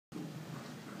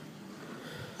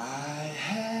I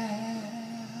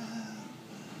have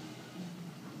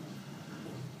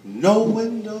no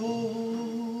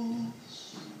windows,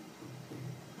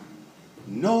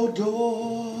 no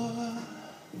door,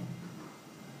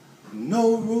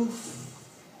 no roof.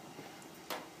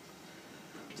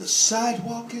 The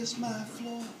sidewalk is my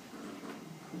floor.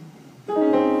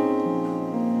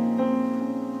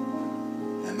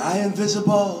 Am I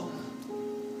invisible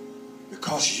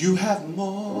because you have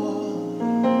more?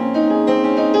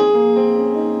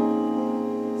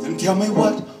 Then tell me,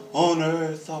 what on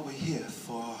earth are we here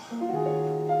for?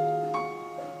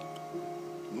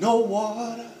 No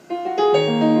water,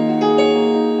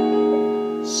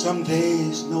 some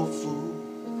days no food.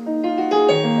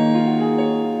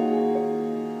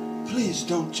 Please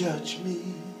don't judge me.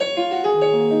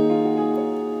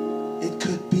 It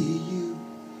could be you.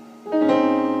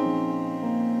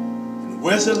 And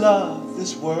where's the love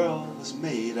this world was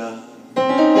made of?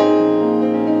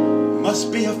 It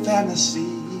must be a fantasy,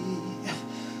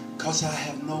 'cause I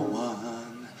have no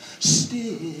one.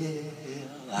 Still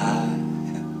I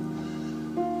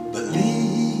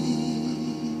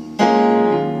believe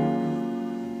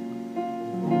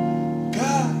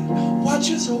God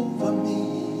watches over me.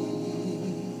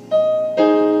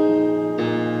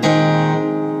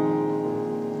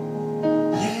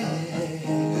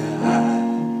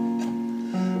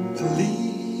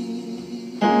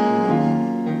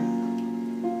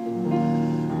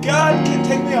 God can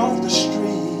take me off the street.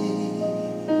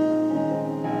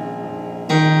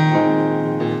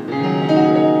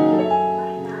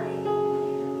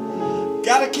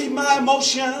 Gotta keep my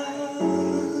emotions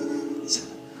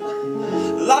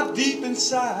locked deep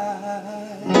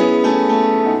inside.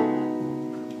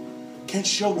 Can't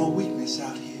show no weakness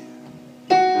out here.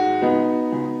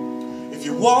 If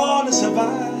you want to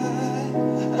survive,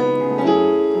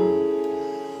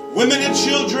 women and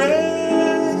children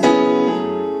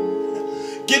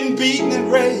getting beaten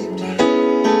and raped.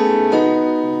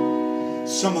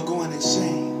 Some are going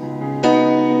insane.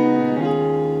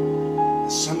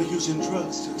 Some are using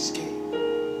drugs to escape.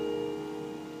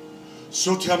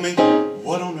 So tell me,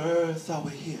 what on earth are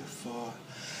we here for?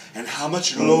 And how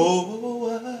much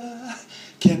lower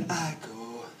can I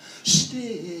go?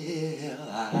 Still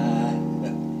I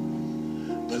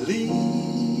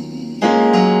believe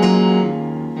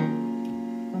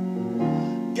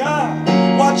God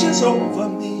watches over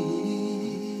me.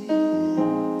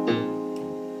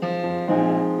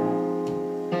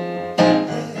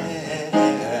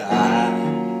 Yeah, I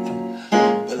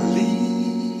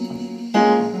believe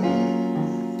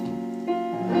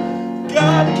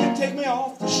God can take me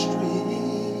off the street.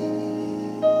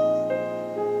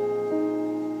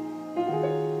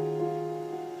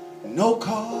 No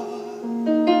car,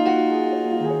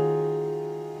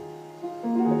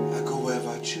 I go wherever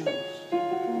I choose.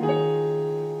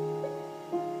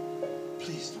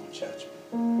 Please don't judge me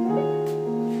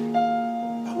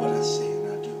by what I say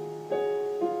and I do.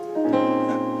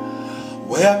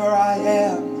 Wherever I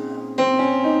am,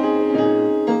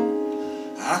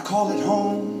 I call it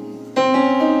home.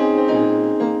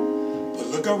 But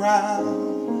look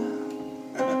around,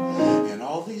 in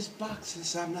all these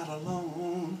boxes I'm not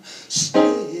alone. Still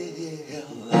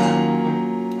I